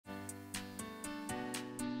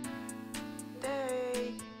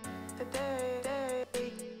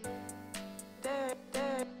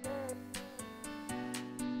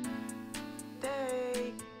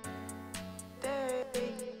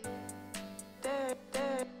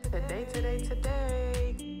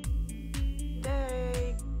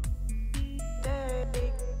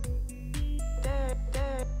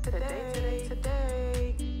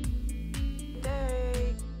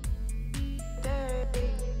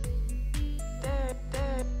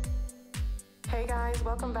guys,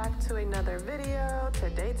 welcome back to another video.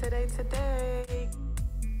 Today.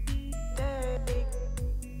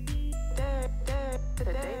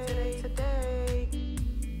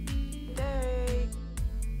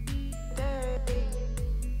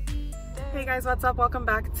 Hey guys, what's up? Welcome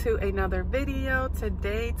back to another video.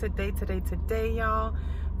 Today, y'all.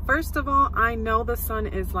 First of all, I know the sun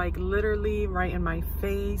is like literally right in my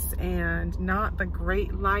face and not the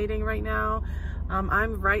great lighting right now.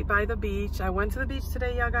 I'm right by the beach. I went to the beach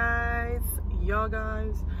today, y'all guys.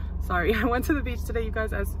 Sorry, I went to the beach today, you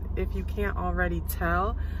guys, as if you can't already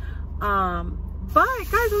tell. But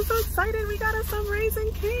guys, I'm so excited. We got us some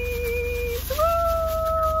Raisin Canes.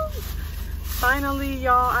 Woo! Finally,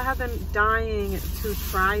 y'all, I have been dying to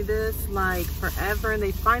try this like forever, and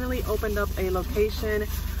they finally opened up a location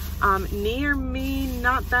near me.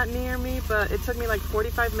 Not that near me, but it took me like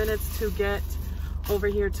 45 minutes to get over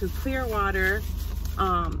here to Clearwater,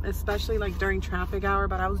 especially like during traffic hour.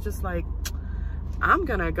 But I was just like, I'm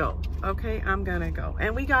gonna go. Okay, I'm gonna go.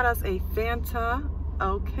 And we got us a Fanta.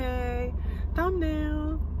 Okay,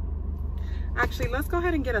 thumbnail. Actually, let's go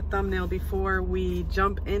ahead and get a thumbnail before we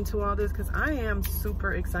jump into all this, because I am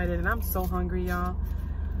super excited and I'm so hungry, y'all.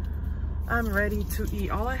 I'm ready to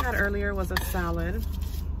eat. All I had earlier was a salad,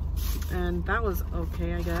 and that was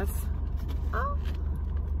okay, I guess.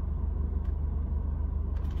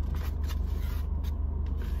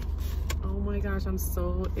 Oh my gosh, I'm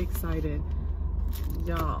so excited,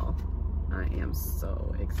 y'all. I am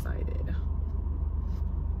so excited.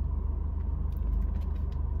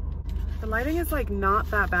 The lighting is like not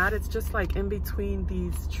that bad. It's just like in between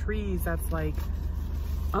these trees that's like,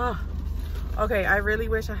 okay, I really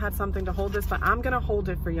wish I had something to hold this, but I'm gonna hold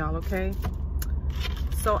it for y'all, okay?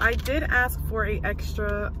 So I did ask for a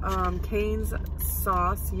extra Cane's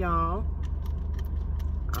sauce, y'all.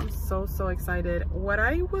 I'm so excited. What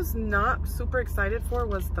I was not super excited for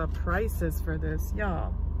was the prices for this,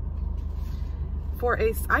 y'all.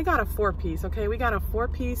 I got a 4-piece, okay? We got a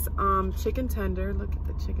 4-piece chicken tender. Look at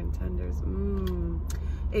the chicken tenders.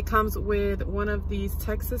 It comes with one of these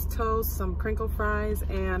Texas toast, some crinkle fries,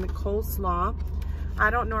 and coleslaw.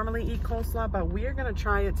 I don't normally eat coleslaw, but we are gonna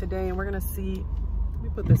try it today, and we're gonna see. Let me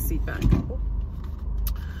put this seat back.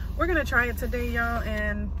 We're gonna try it today, y'all,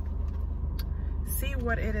 and see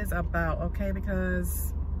what it is about, okay?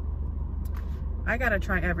 Because I gotta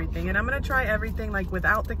try everything, and I'm gonna try everything like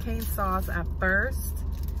without the cane sauce at first,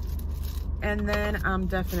 and then I'm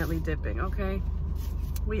definitely dipping, okay?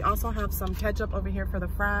 We also have some ketchup over here for the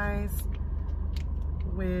fries,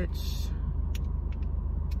 which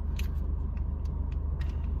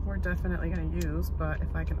we're definitely gonna use, but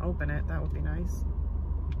if I can open it, that would be nice.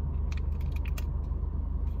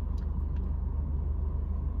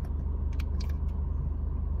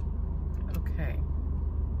 Okay.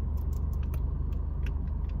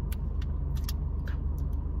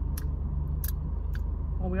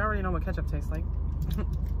 Well, we already know what ketchup tastes like.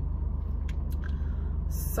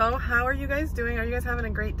 So how are you guys doing? Are you guys having a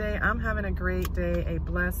great day? I'm having a great day, a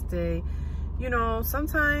blessed day. You know,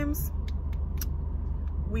 sometimes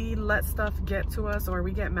we let stuff get to us, or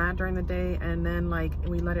we get mad during the day, and then like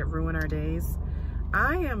we let it ruin our days.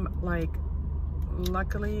 I am like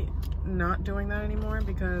luckily not doing that anymore,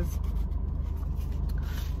 because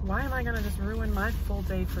why am I gonna just ruin my full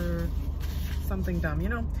day for something dumb, you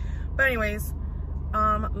know? But anyways,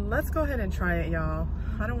 let's go ahead and try it, y'all.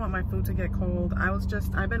 I don't want my food to get cold. I've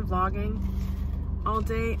been vlogging all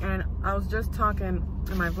day, and I was just talking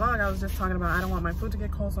in my vlog, I was just talking about I don't want my food to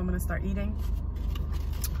get cold, so I'm gonna start eating.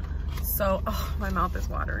 So, oh, my mouth is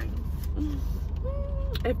watering.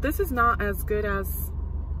 If this is not as good as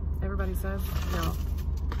everybody says, no.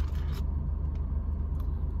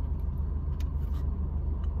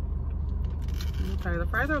 Okay, the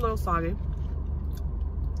fries are a little soggy.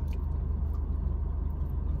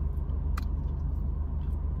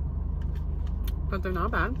 But they're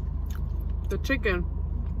not bad. The chicken.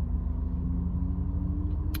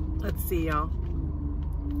 Let's see, y'all.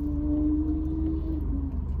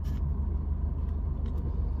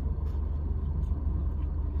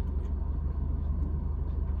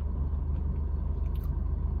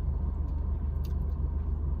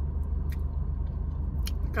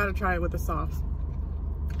 Gotta try it with the sauce.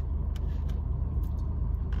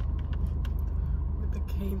 With the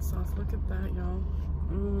cane sauce. Look at that, y'all.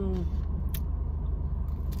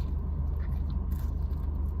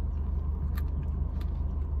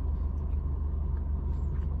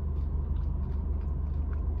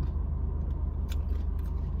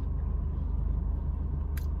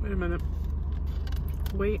 Wait a minute.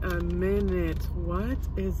 Wait a minute. What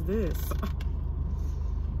is this?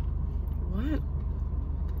 What?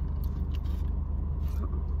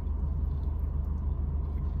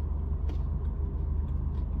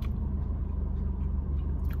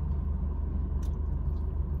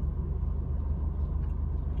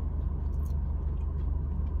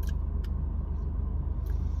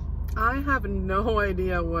 I have no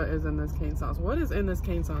idea what is in this cane sauce. What is in this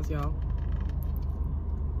cane sauce, y'all?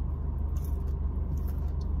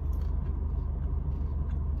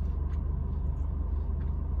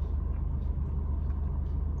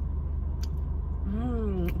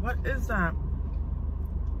 What is that?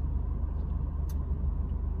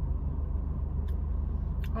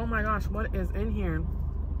 Oh my gosh, what is in here?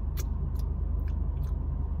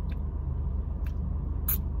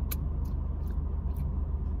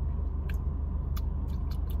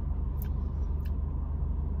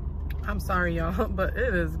 I'm sorry, y'all, but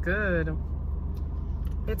it is good.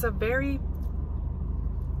 It's a very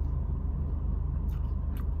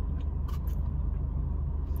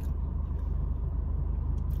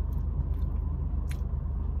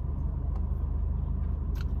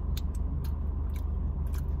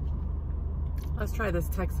Let's try this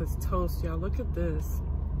Texas toast, y'all. Look at this.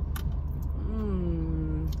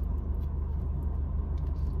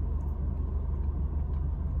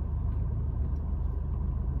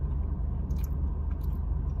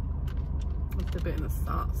 Let's dip it in the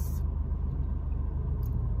sauce.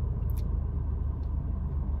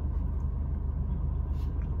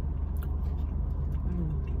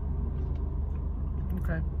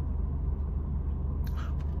 Okay.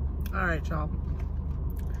 All right, y'all.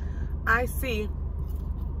 I see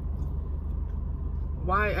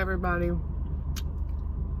why everybody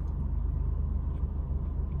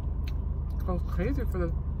goes crazy for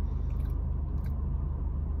this.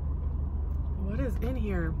 What is in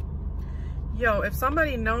here? Yo, if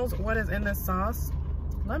somebody knows what is in this sauce,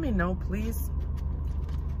 let me know, please.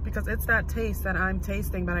 Because it's that taste that I'm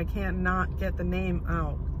tasting, but I can't not get the name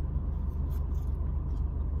out.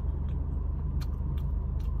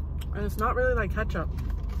 And it's not really like ketchup.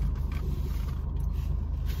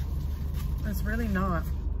 It's really not.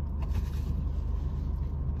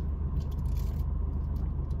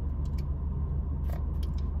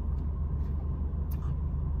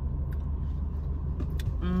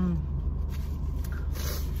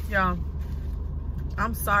 Yeah,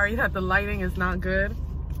 I'm sorry that the lighting is not good,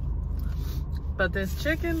 but this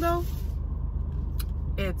chicken though,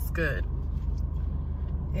 it's good.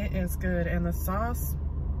 It is good. And the sauce,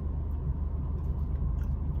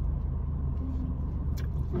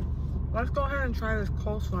 let's go ahead and try this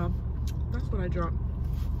coleslaw. That's what I dropped.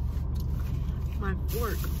 My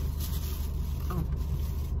fork. Oh.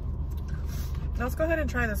 Let's go ahead and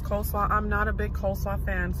try this coleslaw. I'm not a big coleslaw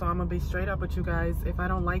fan, so I'm gonna be straight up with you guys. If I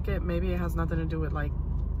don't like it, maybe it has nothing to do with, like,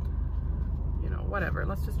 you know, whatever.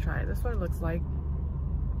 Let's just try it. This is what it looks like.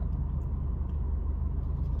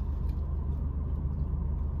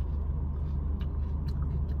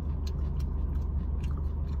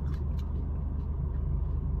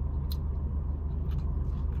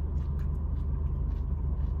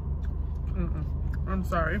 I'm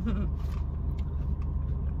sorry.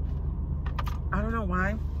 I don't know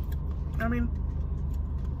why. I mean,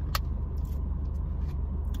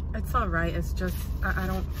 it's all right. It's just,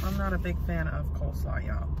 I'm not a big fan of coleslaw,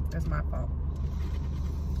 y'all. It's my fault.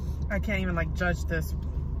 I can't even like judge this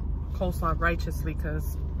coleslaw righteously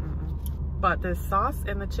because, but this sauce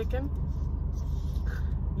and the chicken,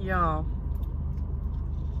 y'all.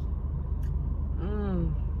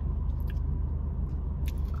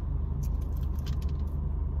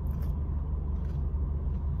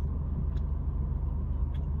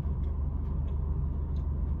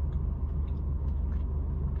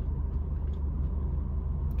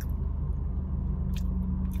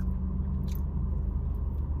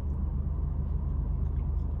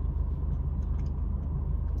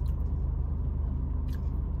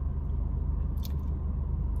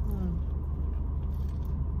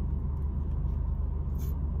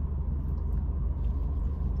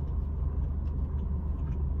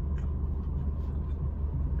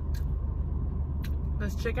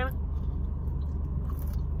 This chicken,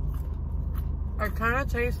 it kind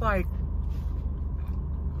of tastes like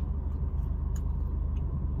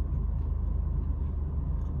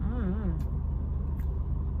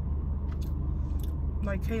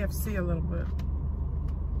KFC a little bit.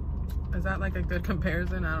 Is that like a good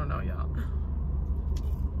comparison? I don't know, y'all.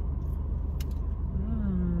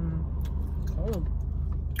 Cold.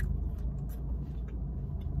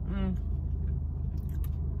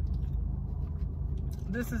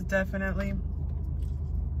 This is definitely,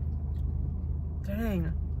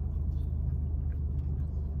 dang.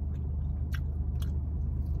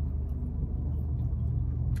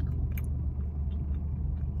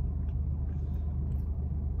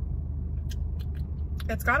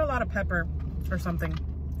 It's got a lot of pepper or something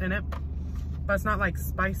in it, but it's not like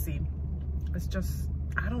spicy. It's just,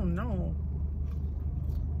 I don't know.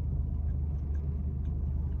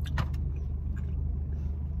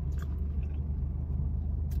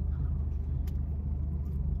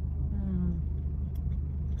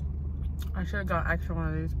 I should have got extra one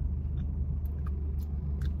of these.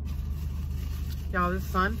 Y'all, this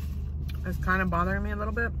sun is kind of bothering me a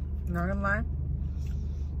little bit, not gonna lie,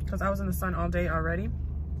 because I was in the sun all day already.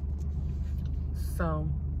 So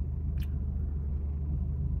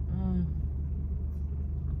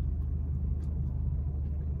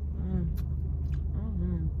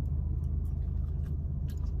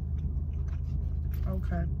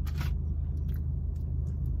okay.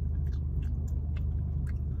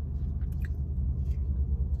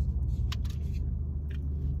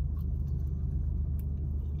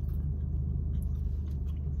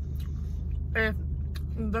 If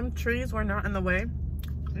them trees were not in the way,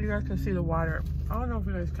 you guys can see the water. I don't know if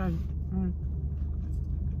you guys can.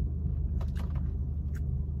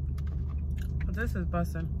 But this is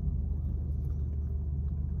busting.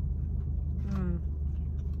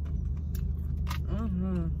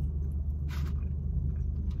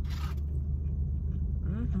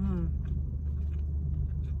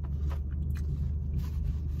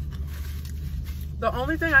 The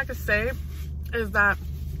only thing I could say is that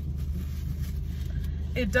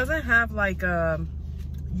it doesn't have like a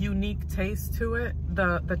unique taste to it,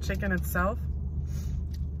 the chicken itself.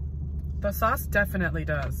 The sauce definitely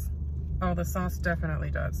does. Oh, the sauce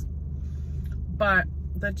definitely does. But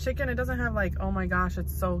the chicken, it doesn't have like, oh my gosh,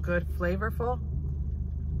 it's so good, flavorful.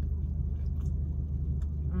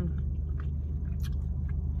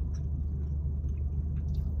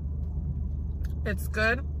 It's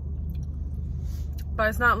good, but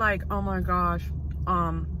it's not like, oh my gosh,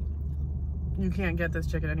 you can't get this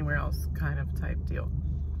chicken anywhere else kind of type deal.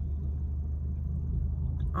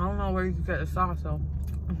 I don't know where you can get the sauce though.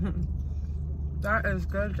 That is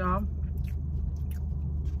good, y'all.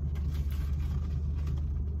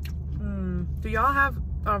 Do y'all have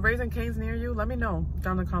Raising Cane's near you? Let me know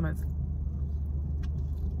down in the comments,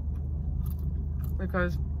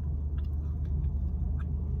 because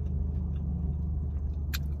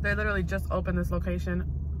they literally just opened this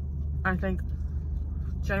location, I think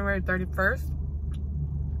January 31st,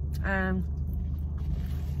 and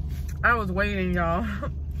I was waiting, y'all.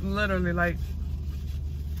 Literally, like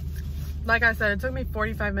I said, it took me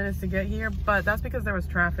 45 minutes to get here, but that's because there was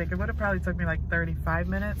traffic. It would have probably took me like 35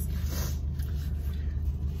 minutes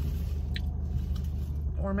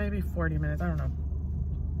or maybe 40 minutes, I don't know.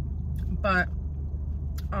 But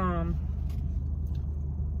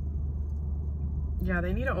yeah,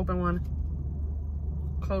 they need to open one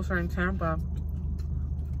closer in Tampa,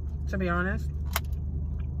 to be honest.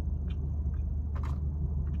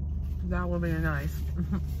 That would be nice.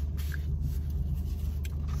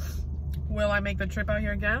 Will I make the trip out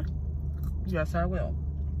here again? Yes, I will.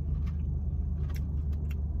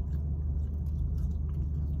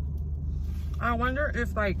 I wonder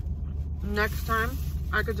if, like, next time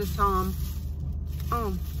I could just tell them,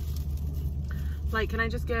 oh, like, can I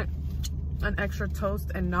just get an extra toast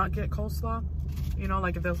and not get coleslaw? You know,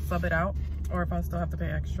 like if they'll sub it out, or if I'll still have to pay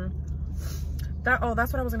extra. Oh,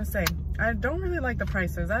 that's what I was gonna say. I don't really like the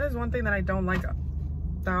prices. That is one thing that I don't like.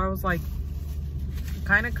 That I was like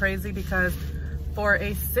kind of crazy, because for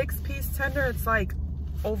a 6-piece tender, it's like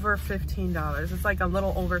over $15. It's like a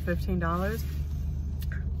little over $15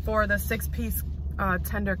 for the 6-piece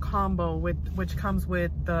tender combo, which comes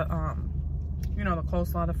with the you know, the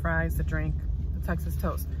coleslaw, the fries, the drink, the Texas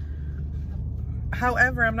toast.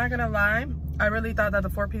 However, I'm not gonna lie, I really thought that the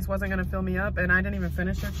 4-piece wasn't gonna fill me up, and I didn't even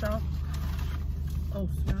finish it, y'all. Oh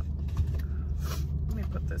snap. Let me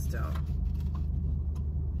put this down.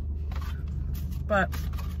 But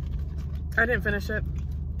I didn't finish it.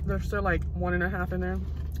 There's still like 1.5 in there.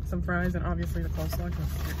 Some fries, and obviously the coleslaw,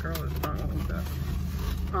 because your girl is not gonna eat that.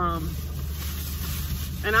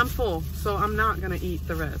 And I'm full, so I'm not gonna eat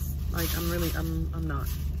the rest. Like, I'm not.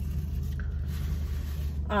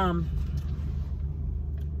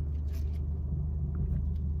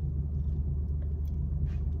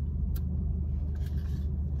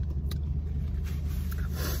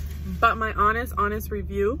 But my honest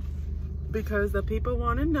review, because the people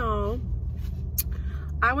want to know,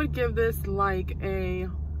 I would give this like a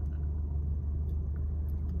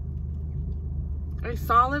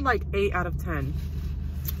solid like 8 out of 10.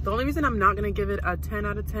 The only reason I'm not gonna give it a 10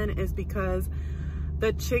 out of 10 is because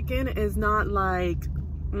the chicken is not like,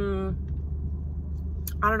 I don't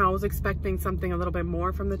know, I was expecting something a little bit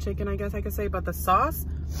more from the chicken, I guess I could say. But the sauce,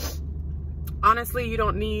 honestly, you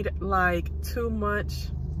don't need like too much,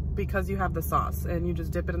 because you have the sauce and you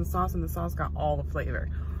just dip it in the sauce, and the sauce got all the flavor.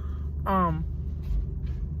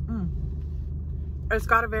 It's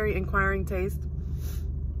got a very inquiring taste.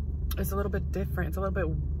 It's a little bit different. It's a little bit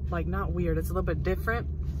like, not weird, it's a little bit different.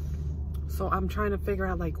 So I'm trying to figure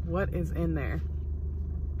out like what is in there.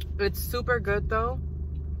 It's super good though.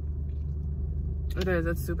 It is,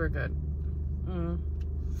 it's super good.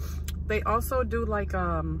 They also do like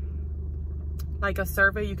a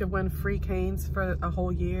survey. You can win free canes for a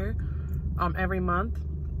whole year, every month.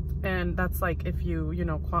 And that's like if you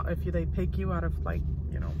know, if they pick you out of like,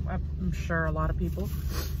 you know, I'm sure a lot of people.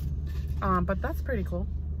 But that's pretty cool.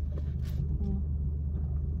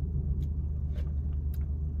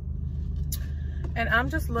 And I'm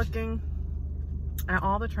just looking at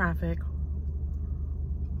all the traffic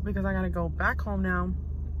because I gotta go back home now,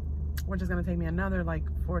 which is gonna take me another like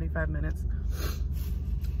 45 minutes.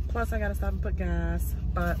 Plus I gotta stop and put gas.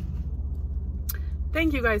 But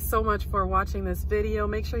thank you guys so much for watching this video.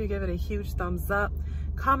 Make sure you give it a huge thumbs up.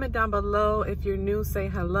 Comment down below. If you're new, say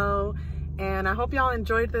hello. And I hope y'all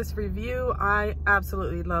enjoyed this review. I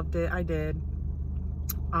absolutely loved it. I did.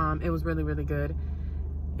 It was really, really good.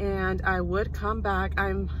 And I would come back.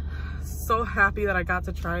 I'm so happy that I got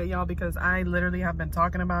to try it, y'all, because I literally have been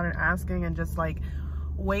talking about it, asking, and just like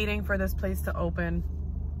waiting for this place to open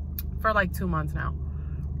for like 2 months now.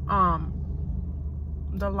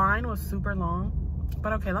 The line was super long,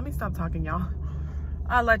 but okay, let me stop talking, y'all.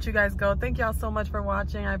 I'll let you guys go. Thank y'all so much for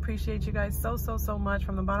watching. I appreciate you guys so much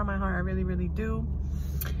from the bottom of my heart. I really, really do.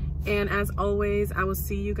 And as always, I will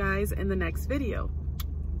see you guys in the next video.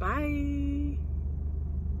 Bye.